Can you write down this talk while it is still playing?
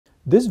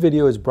This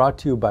video is brought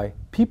to you by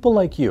people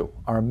like you,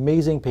 our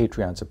amazing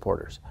Patreon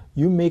supporters.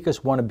 You make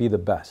us want to be the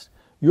best.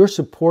 Your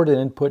support and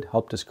input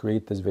helped us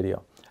create this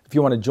video. If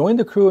you want to join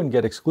the crew and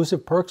get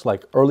exclusive perks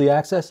like early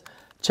access,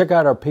 check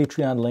out our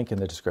Patreon link in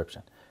the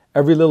description.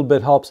 Every little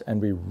bit helps and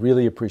we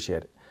really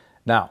appreciate it.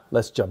 Now,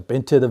 let's jump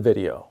into the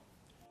video.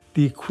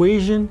 The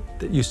equation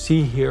that you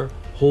see here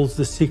holds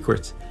the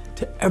secrets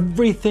to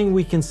everything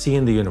we can see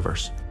in the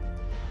universe.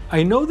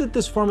 I know that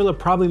this formula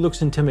probably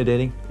looks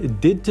intimidating. It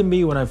did to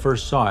me when I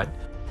first saw it,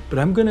 but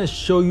I'm going to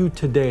show you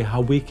today how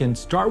we can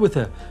start with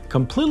a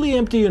completely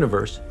empty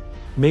universe,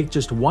 make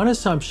just one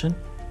assumption,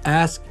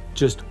 ask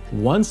just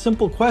one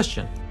simple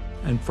question,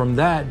 and from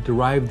that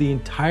derive the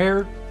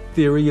entire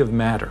theory of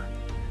matter.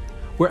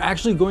 We're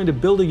actually going to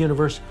build a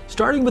universe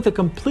starting with a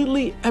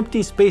completely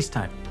empty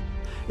spacetime.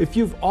 If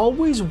you've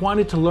always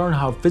wanted to learn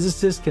how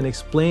physicists can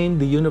explain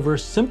the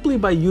universe simply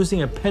by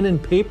using a pen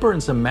and paper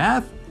and some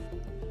math,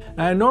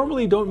 I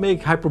normally don't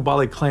make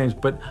hyperbolic claims,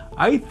 but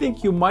I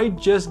think you might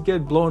just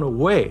get blown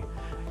away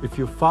if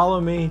you follow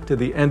me to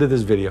the end of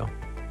this video.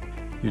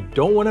 You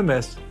don't want to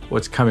miss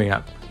what's coming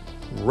up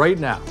right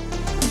now.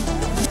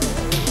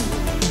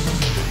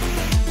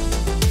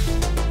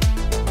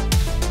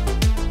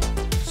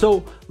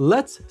 So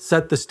let's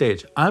set the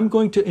stage. I'm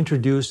going to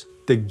introduce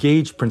the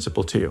gauge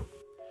principle to you.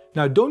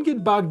 Now, don't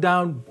get bogged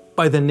down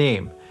by the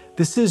name.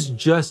 This is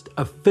just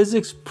a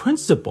physics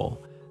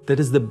principle that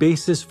is the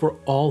basis for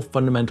all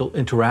fundamental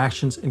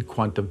interactions in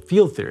quantum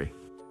field theory.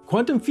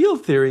 Quantum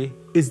field theory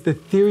is the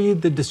theory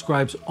that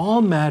describes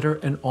all matter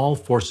and all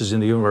forces in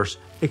the universe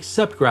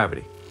except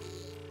gravity.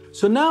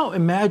 So now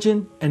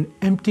imagine an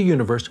empty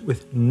universe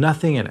with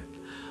nothing in it.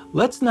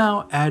 Let's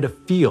now add a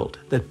field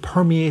that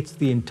permeates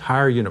the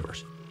entire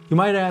universe. You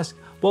might ask,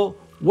 well,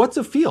 what's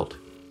a field?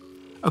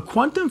 A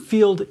quantum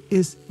field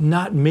is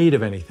not made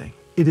of anything.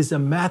 It is a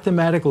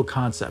mathematical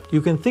concept.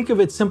 You can think of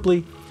it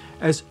simply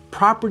as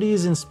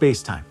properties in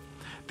spacetime.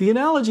 The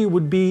analogy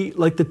would be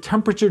like the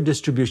temperature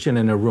distribution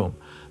in a room.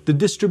 The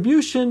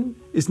distribution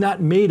is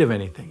not made of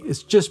anything.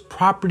 It's just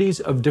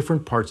properties of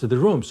different parts of the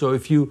room. So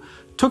if you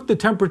took the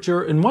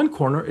temperature in one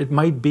corner, it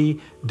might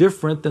be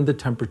different than the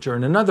temperature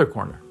in another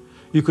corner.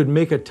 You could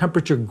make a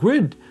temperature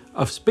grid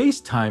of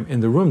spacetime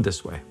in the room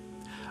this way.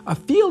 A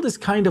field is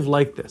kind of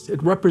like this.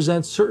 It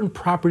represents certain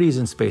properties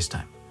in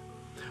spacetime.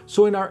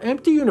 So in our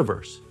empty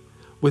universe,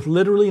 with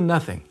literally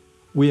nothing,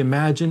 we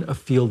imagine a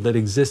field that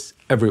exists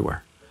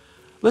everywhere.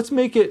 Let's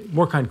make it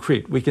more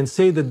concrete. We can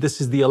say that this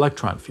is the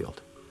electron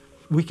field.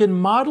 We can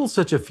model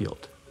such a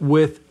field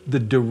with the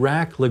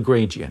Dirac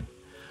Lagrangian,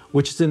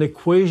 which is an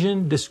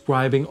equation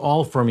describing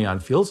all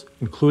fermion fields,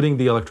 including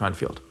the electron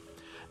field.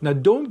 Now,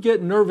 don't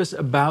get nervous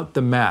about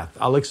the math.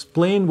 I'll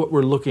explain what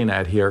we're looking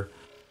at here.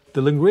 The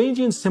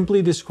Lagrangian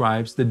simply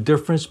describes the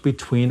difference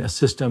between a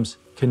system's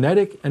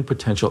kinetic and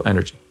potential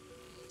energy.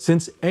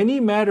 Since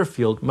any matter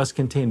field must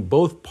contain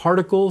both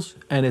particles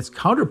and its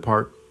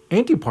counterpart,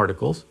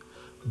 antiparticles,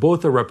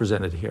 both are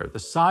represented here. The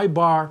psi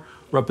bar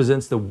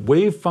represents the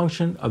wave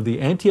function of the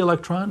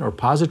anti-electron or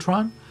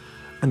positron,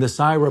 and the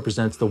psi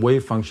represents the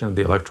wave function of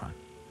the electron.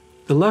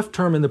 The left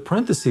term in the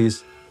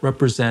parentheses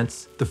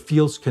represents the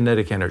field's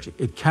kinetic energy.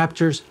 It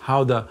captures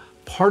how the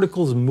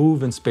particles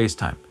move in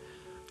spacetime.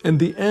 And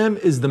the m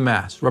is the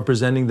mass,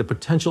 representing the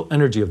potential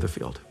energy of the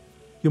field.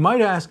 You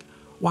might ask,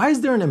 why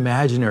is there an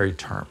imaginary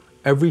term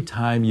every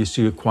time you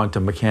see a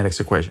quantum mechanics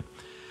equation?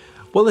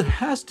 Well, it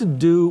has to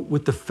do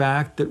with the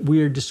fact that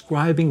we are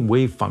describing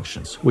wave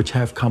functions, which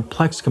have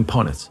complex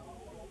components.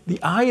 The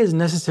I is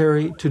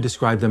necessary to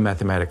describe them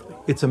mathematically.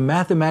 It's a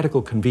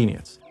mathematical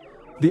convenience.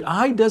 The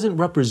I doesn't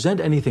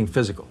represent anything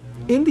physical.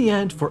 In the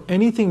end, for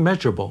anything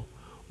measurable,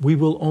 we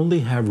will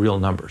only have real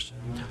numbers.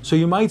 So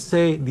you might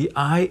say the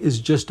I is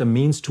just a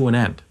means to an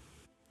end.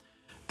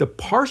 The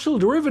partial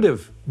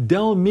derivative,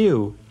 del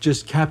mu,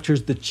 just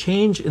captures the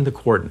change in the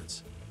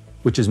coordinates,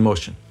 which is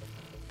motion.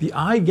 The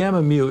I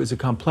gamma mu is a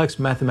complex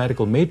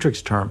mathematical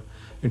matrix term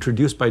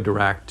introduced by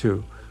Dirac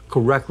to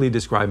correctly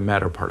describe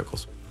matter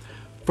particles.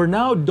 For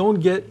now,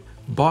 don't get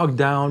bogged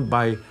down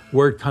by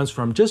where it comes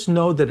from. Just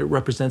know that it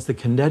represents the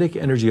kinetic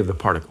energy of the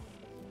particle.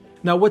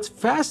 Now, what's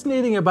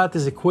fascinating about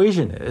this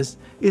equation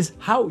is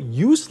how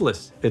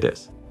useless it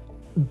is.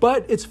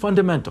 But it's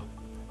fundamental.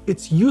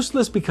 It's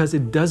useless because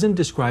it doesn't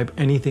describe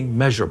anything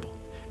measurable.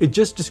 It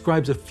just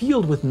describes a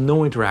field with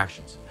no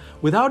interactions.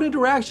 Without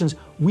interactions,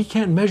 we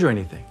can't measure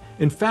anything.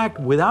 In fact,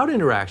 without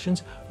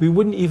interactions, we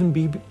wouldn't even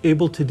be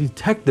able to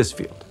detect this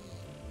field.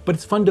 But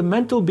it's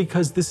fundamental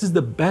because this is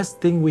the best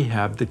thing we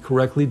have that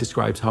correctly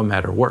describes how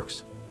matter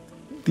works.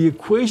 The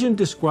equation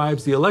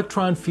describes the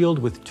electron field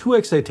with two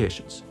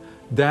excitations,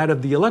 that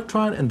of the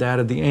electron and that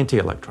of the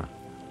anti-electron.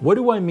 What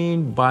do I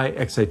mean by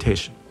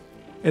excitation?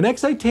 An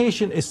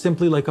excitation is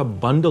simply like a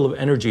bundle of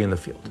energy in the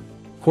field,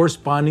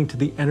 corresponding to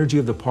the energy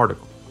of the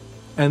particle.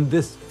 And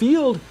this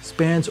field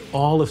spans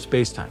all of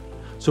spacetime.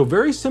 So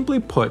very simply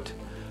put,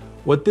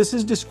 what this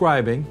is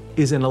describing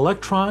is an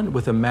electron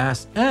with a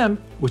mass m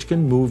which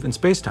can move in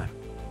spacetime.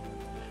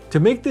 To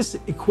make this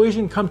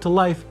equation come to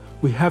life,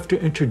 we have to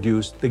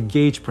introduce the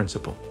gauge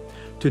principle.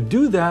 To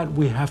do that,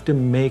 we have to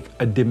make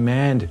a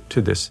demand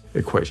to this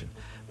equation.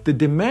 The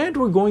demand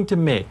we're going to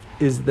make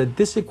is that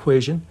this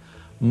equation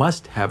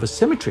must have a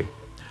symmetry,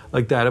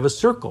 like that of a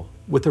circle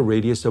with a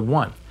radius of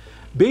 1.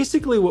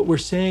 Basically, what we're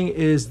saying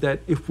is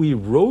that if we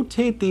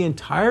rotate the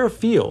entire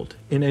field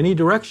in any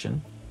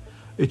direction,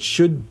 it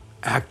should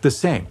act the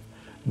same.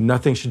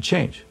 Nothing should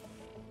change.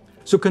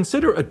 So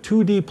consider a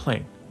 2D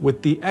plane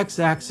with the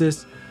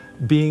x-axis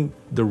being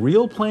the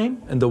real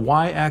plane and the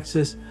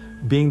y-axis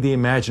being the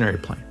imaginary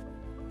plane.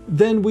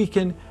 Then we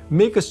can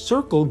make a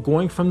circle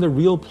going from the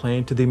real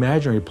plane to the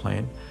imaginary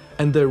plane,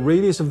 and the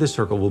radius of the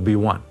circle will be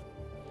 1.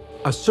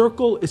 A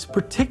circle is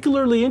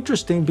particularly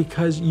interesting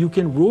because you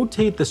can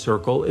rotate the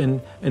circle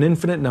in an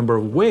infinite number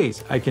of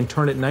ways. I can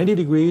turn it 90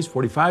 degrees,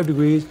 45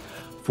 degrees,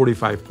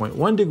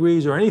 45.1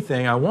 degrees, or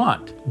anything I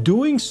want.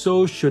 Doing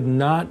so should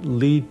not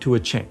lead to a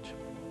change.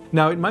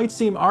 Now, it might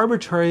seem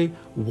arbitrary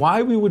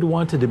why we would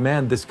want to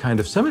demand this kind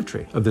of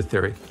symmetry of the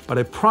theory, but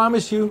I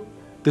promise you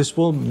this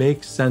will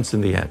make sense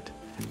in the end,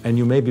 and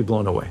you may be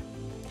blown away.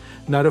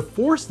 Now, to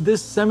force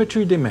this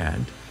symmetry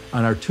demand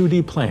on our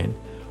 2D plane,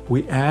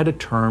 we add a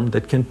term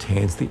that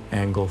contains the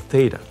angle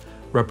theta,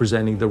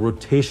 representing the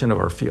rotation of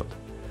our field.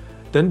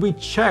 Then we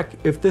check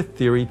if the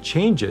theory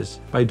changes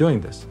by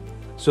doing this.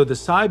 So the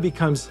psi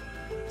becomes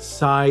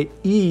psi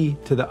e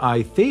to the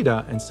I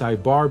theta, and psi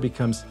bar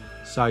becomes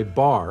psi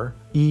bar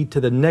e to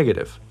the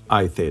negative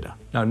I theta.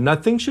 Now,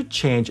 nothing should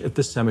change if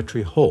the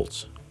symmetry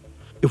holds.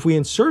 If we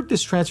insert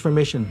this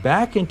transformation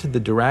back into the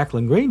Dirac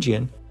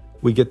Lagrangian,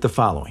 we get the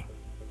following,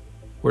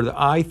 where the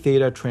I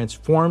theta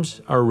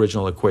transforms our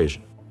original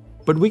equation.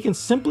 But we can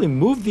simply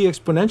move the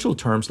exponential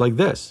terms like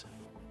this.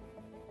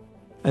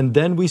 And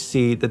then we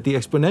see that the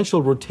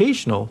exponential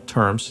rotational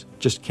terms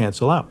just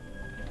cancel out,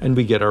 and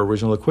we get our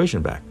original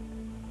equation back.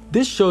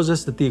 This shows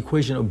us that the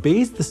equation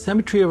obeys the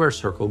symmetry of our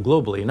circle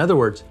globally. In other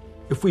words,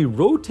 if we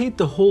rotate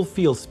the whole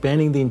field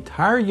spanning the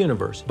entire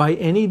universe by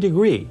any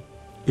degree,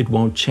 it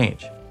won't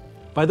change.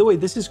 By the way,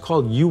 this is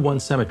called U1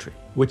 symmetry,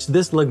 which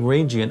this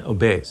Lagrangian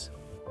obeys.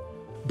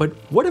 But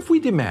what if we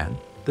demand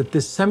that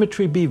this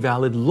symmetry be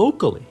valid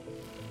locally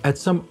at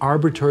some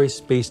arbitrary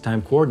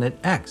spacetime coordinate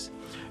x?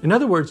 In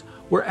other words,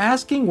 we're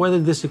asking whether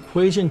this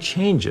equation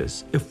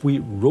changes if we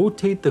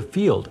rotate the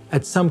field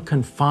at some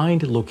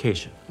confined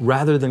location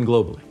rather than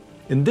globally.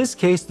 In this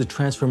case, the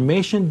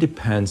transformation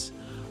depends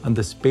on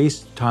the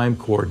space-time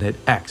coordinate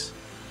x,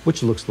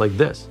 which looks like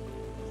this.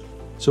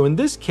 So in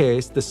this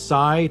case, the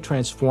psi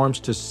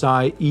transforms to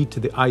psi e to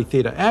the I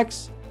theta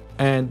x,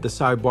 and the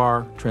psi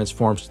bar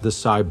transforms to the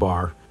psi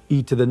bar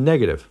e to the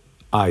negative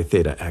I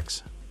theta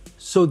x.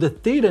 So the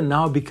theta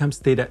now becomes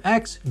theta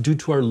x due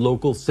to our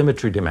local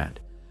symmetry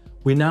demand.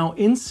 We now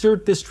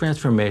insert this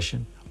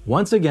transformation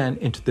once again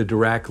into the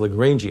Dirac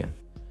Lagrangian.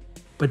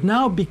 But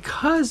now,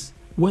 because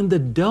when the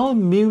del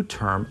mu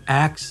term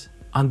acts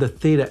on the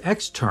theta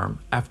x term,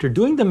 after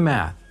doing the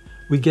math,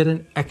 we get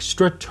an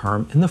extra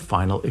term in the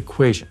final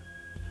equation.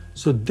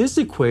 So this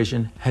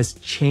equation has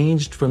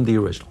changed from the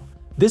original.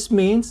 This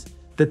means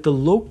that the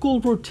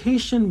local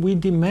rotation we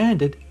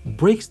demanded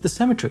breaks the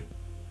symmetry.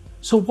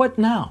 So what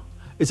now?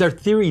 Is our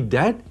theory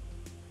dead?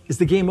 Is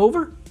the game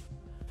over?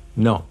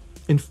 No.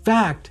 In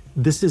fact,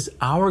 this is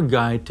our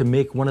guide to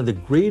make one of the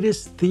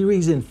greatest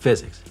theories in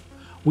physics.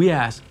 We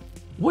ask,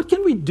 what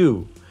can we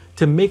do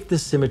to make the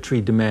symmetry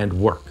demand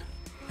work?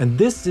 And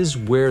this is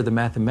where the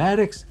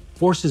mathematics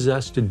forces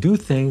us to do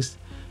things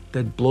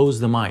that blows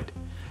the mind.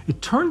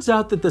 It turns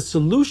out that the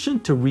solution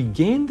to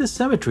regain the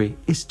symmetry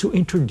is to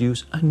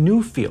introduce a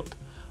new field,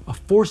 a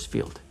force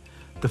field,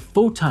 the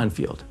photon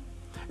field.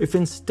 If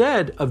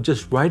instead of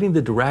just writing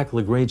the Dirac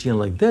Lagrangian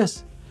like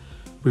this,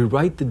 we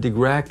write the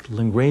Dirac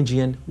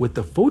Lagrangian with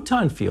the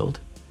photon field,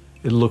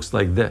 it looks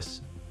like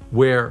this,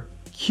 where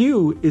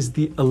Q is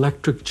the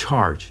electric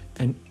charge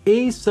and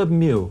A sub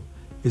mu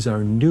is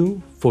our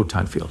new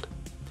photon field.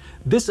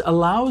 This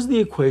allows the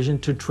equation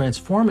to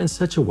transform in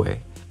such a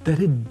way that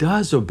it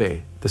does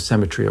obey the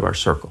symmetry of our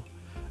circle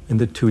in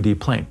the 2D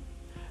plane.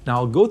 Now,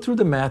 I'll go through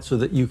the math so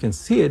that you can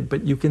see it,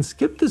 but you can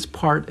skip this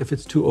part if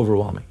it's too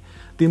overwhelming.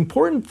 The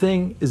important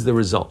thing is the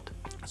result.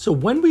 So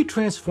when we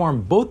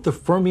transform both the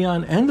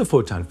fermion and the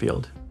photon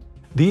field,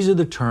 these are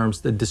the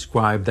terms that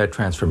describe that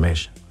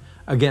transformation.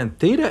 Again,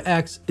 theta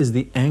x is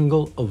the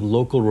angle of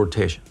local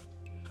rotation.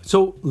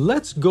 So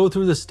let's go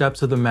through the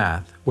steps of the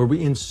math where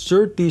we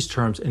insert these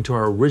terms into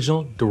our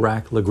original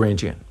Dirac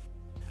Lagrangian.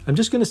 I'm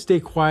just going to stay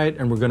quiet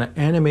and we're going to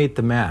animate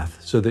the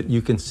math so that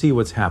you can see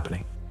what's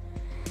happening.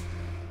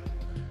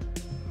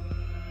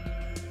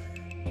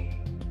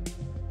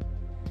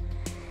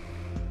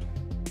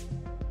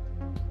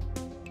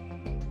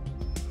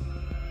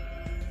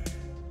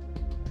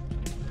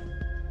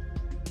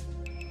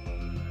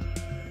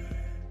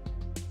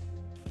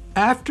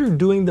 After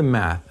doing the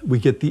math, we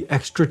get the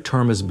extra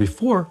term as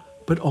before,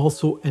 but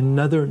also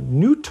another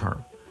new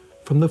term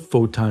from the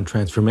photon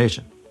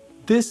transformation.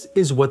 This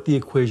is what the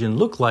equation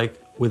looked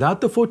like without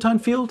the photon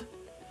field,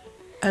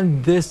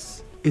 and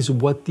this is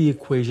what the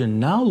equation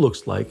now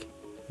looks like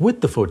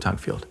with the photon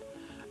field.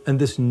 And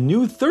this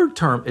new third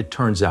term, it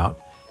turns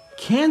out,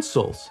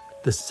 cancels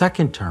the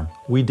second term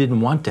we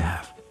didn't want to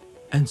have.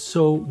 And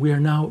so we are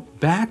now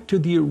back to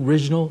the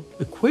original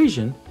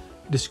equation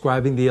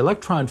describing the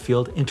electron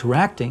field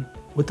interacting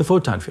with the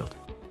photon field.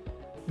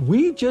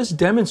 We just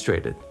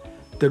demonstrated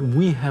that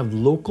we have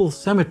local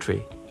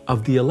symmetry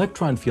of the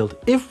electron field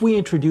if we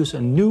introduce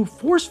a new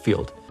force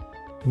field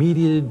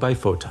mediated by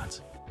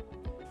photons.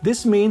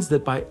 This means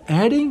that by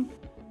adding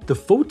the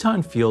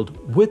photon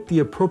field with the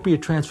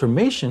appropriate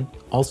transformation,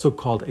 also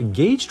called a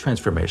gauge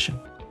transformation,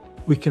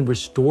 we can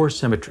restore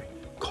symmetry,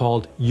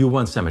 called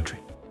U1 symmetry.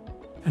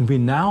 And we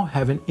now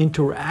have an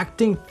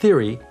interacting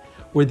theory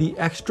where the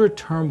extra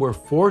term we're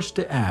forced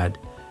to add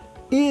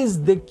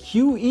is the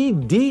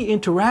QED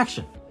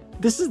interaction.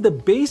 This is the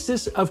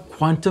basis of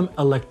quantum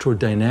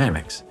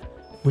electrodynamics,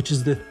 which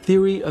is the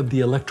theory of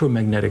the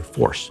electromagnetic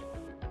force.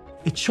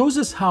 It shows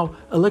us how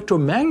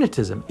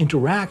electromagnetism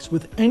interacts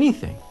with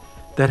anything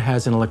that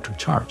has an electric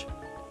charge.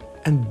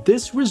 And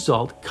this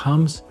result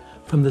comes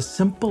from the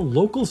simple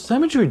local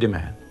symmetry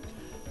demand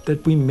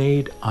that we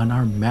made on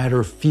our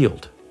matter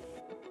field.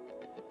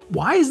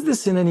 Why is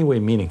this in any way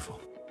meaningful?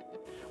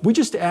 We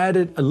just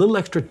added a little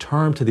extra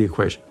term to the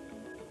equation.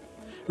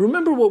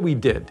 Remember what we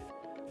did.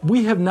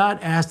 We have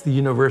not asked the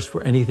universe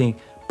for anything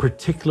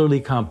particularly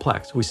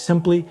complex. We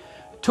simply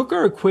took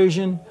our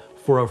equation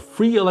for a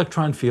free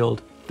electron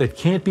field that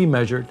can't be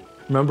measured.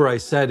 Remember I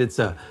said it's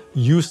a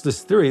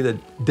useless theory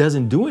that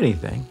doesn't do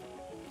anything.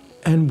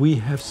 And we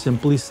have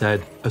simply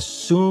said,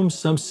 assume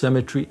some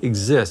symmetry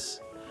exists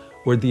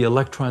where the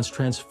electrons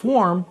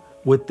transform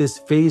with this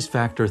phase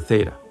factor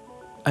theta,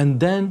 and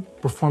then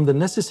perform the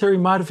necessary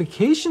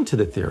modification to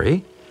the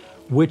theory,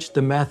 which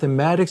the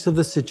mathematics of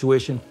the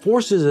situation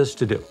forces us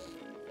to do.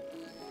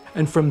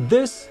 And from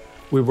this,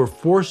 we were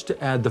forced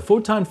to add the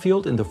photon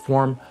field in the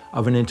form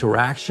of an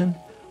interaction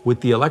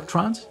with the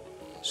electrons.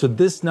 So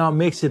this now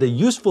makes it a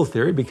useful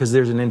theory because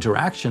there's an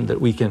interaction that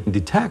we can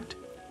detect.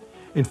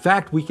 In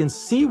fact, we can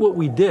see what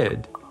we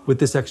did with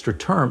this extra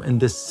term in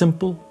this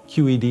simple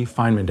QED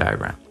Feynman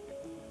diagram.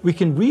 We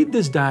can read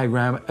this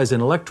diagram as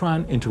an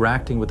electron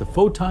interacting with a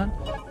photon.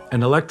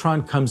 An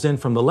electron comes in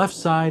from the left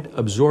side,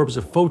 absorbs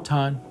a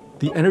photon.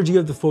 The energy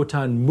of the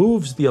photon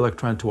moves the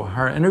electron to a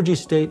higher energy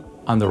state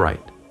on the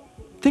right.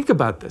 Think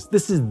about this.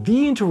 This is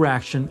the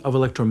interaction of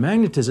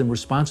electromagnetism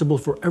responsible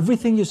for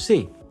everything you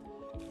see.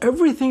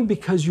 Everything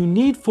because you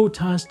need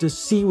photons to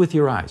see with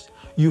your eyes.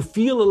 You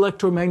feel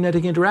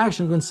electromagnetic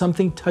interactions when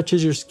something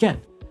touches your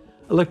skin.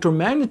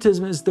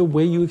 Electromagnetism is the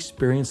way you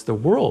experience the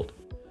world,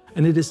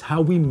 and it is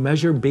how we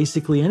measure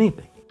basically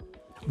anything.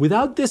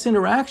 Without this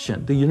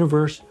interaction, the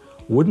universe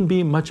wouldn't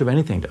be much of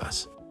anything to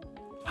us.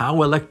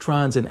 How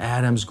electrons and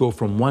atoms go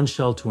from one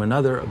shell to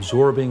another,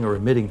 absorbing or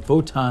emitting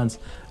photons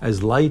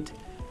as light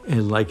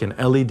in like an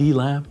LED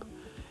lamp,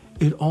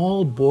 it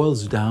all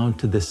boils down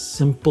to this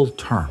simple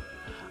term,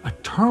 a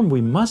term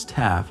we must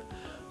have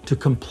to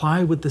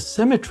comply with the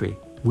symmetry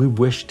we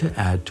wish to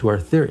add to our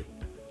theory.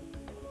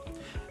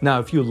 Now,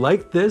 if you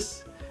like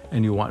this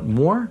and you want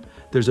more,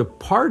 there's a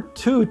part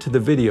 2 to the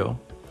video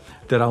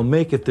that I'll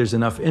make if there's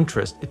enough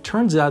interest. It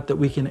turns out that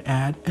we can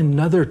add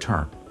another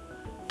term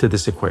to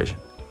this equation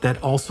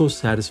that also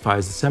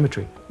satisfies the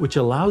symmetry, which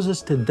allows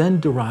us to then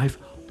derive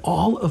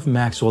all of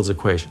Maxwell's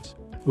equations,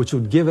 which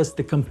would give us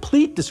the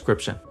complete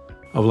description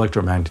of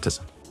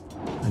electromagnetism.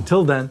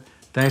 Until then,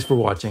 thanks for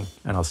watching,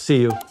 and I'll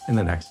see you in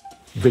the next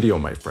video,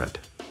 my friend.